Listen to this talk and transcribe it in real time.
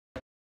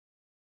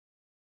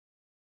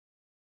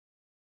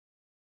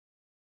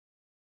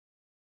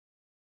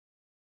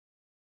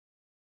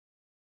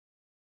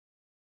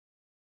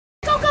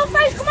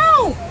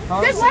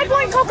This white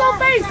boy in Coco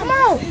face. Come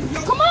on.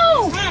 Come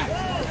on.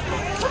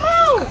 Come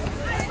on.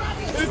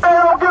 They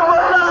don't give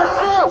us our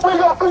shit. We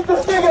gonna beat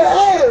this nigga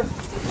ass.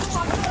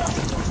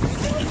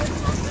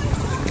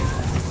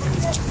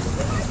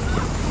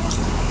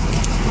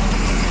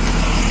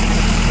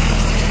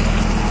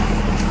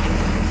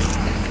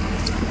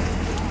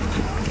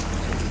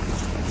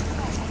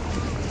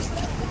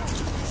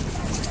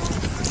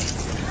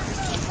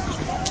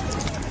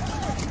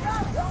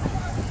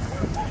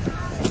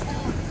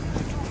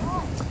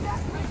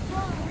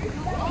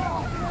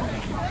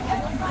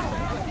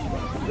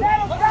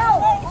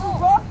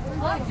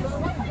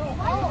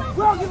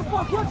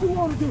 What you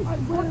want to do? No,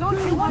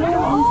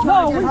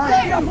 we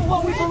stand up for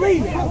what we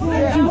believe in. You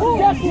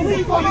just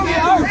believe what you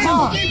get hurt.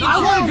 I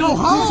want to go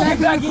home. Get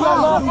back in your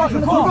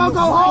motherfucking car. We're going to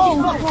go home.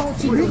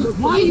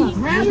 Why you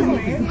grabbing me?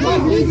 Get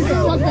the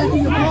fuck back in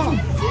your car.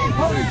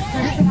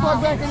 Get the fuck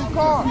back in your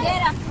car.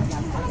 Get him.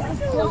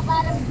 Don't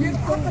let him. Get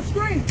him from the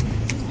street.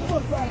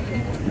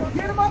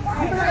 Get him up.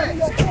 Get back in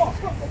your car.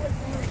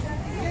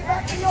 Get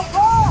back in your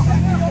car.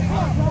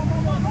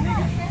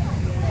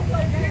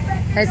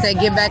 They say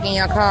get back in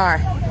your car.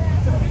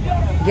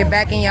 Get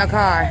back in your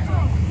car.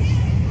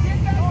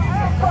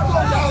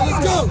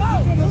 Let's go.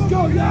 Let's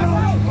go,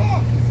 y'all.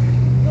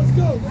 Let's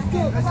go. Let's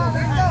go. Let's go.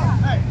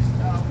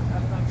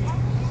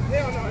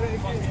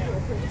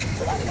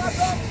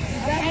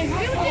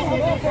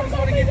 Motherfuckers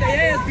want to get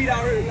their ass beat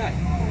already tonight.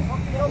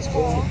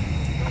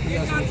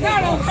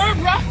 Not on her,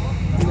 bro.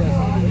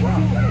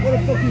 Where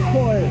the fuck his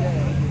car is?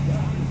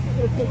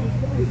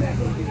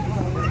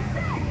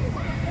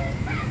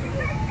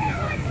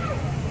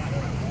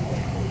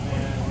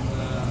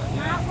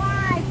 Not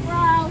wise,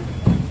 bro.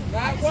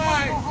 Not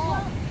wise.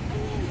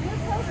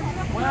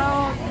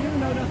 Well, you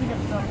know nothing of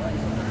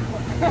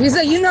suffering. You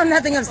say you know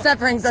nothing of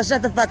suffering, so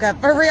shut the fuck up.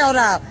 For real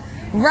though.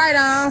 Right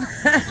on.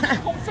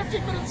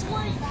 15 minutes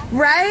late.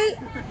 Right?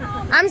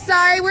 I'm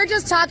sorry, we're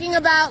just talking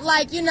about,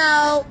 like, you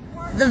know,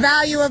 the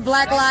value of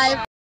black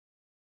life.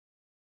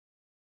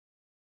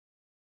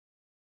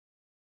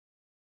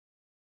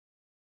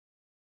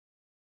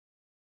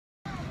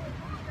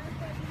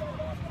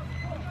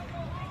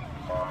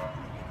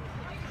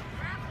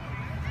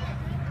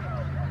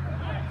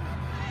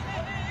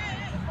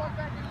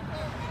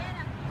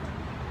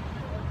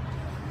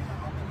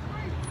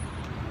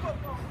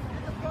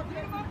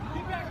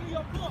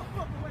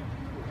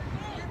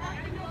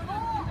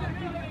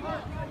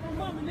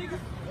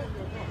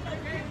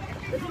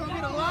 It's gonna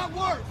get a lot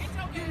worse.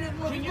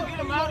 Can you get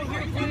him out of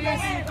here, please?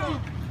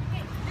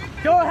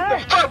 Go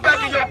ahead. Fuck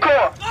back in your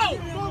car. Go.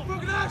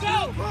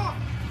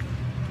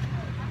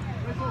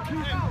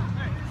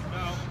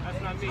 No, that's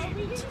not me.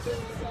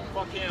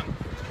 Fuck him.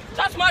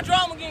 Touch my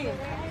drum again.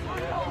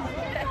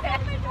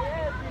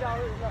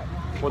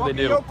 What'd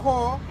they do? Your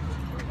car.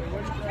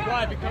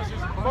 Why? Because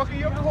there's a Fuck in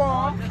your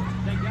car.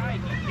 the guy,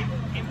 he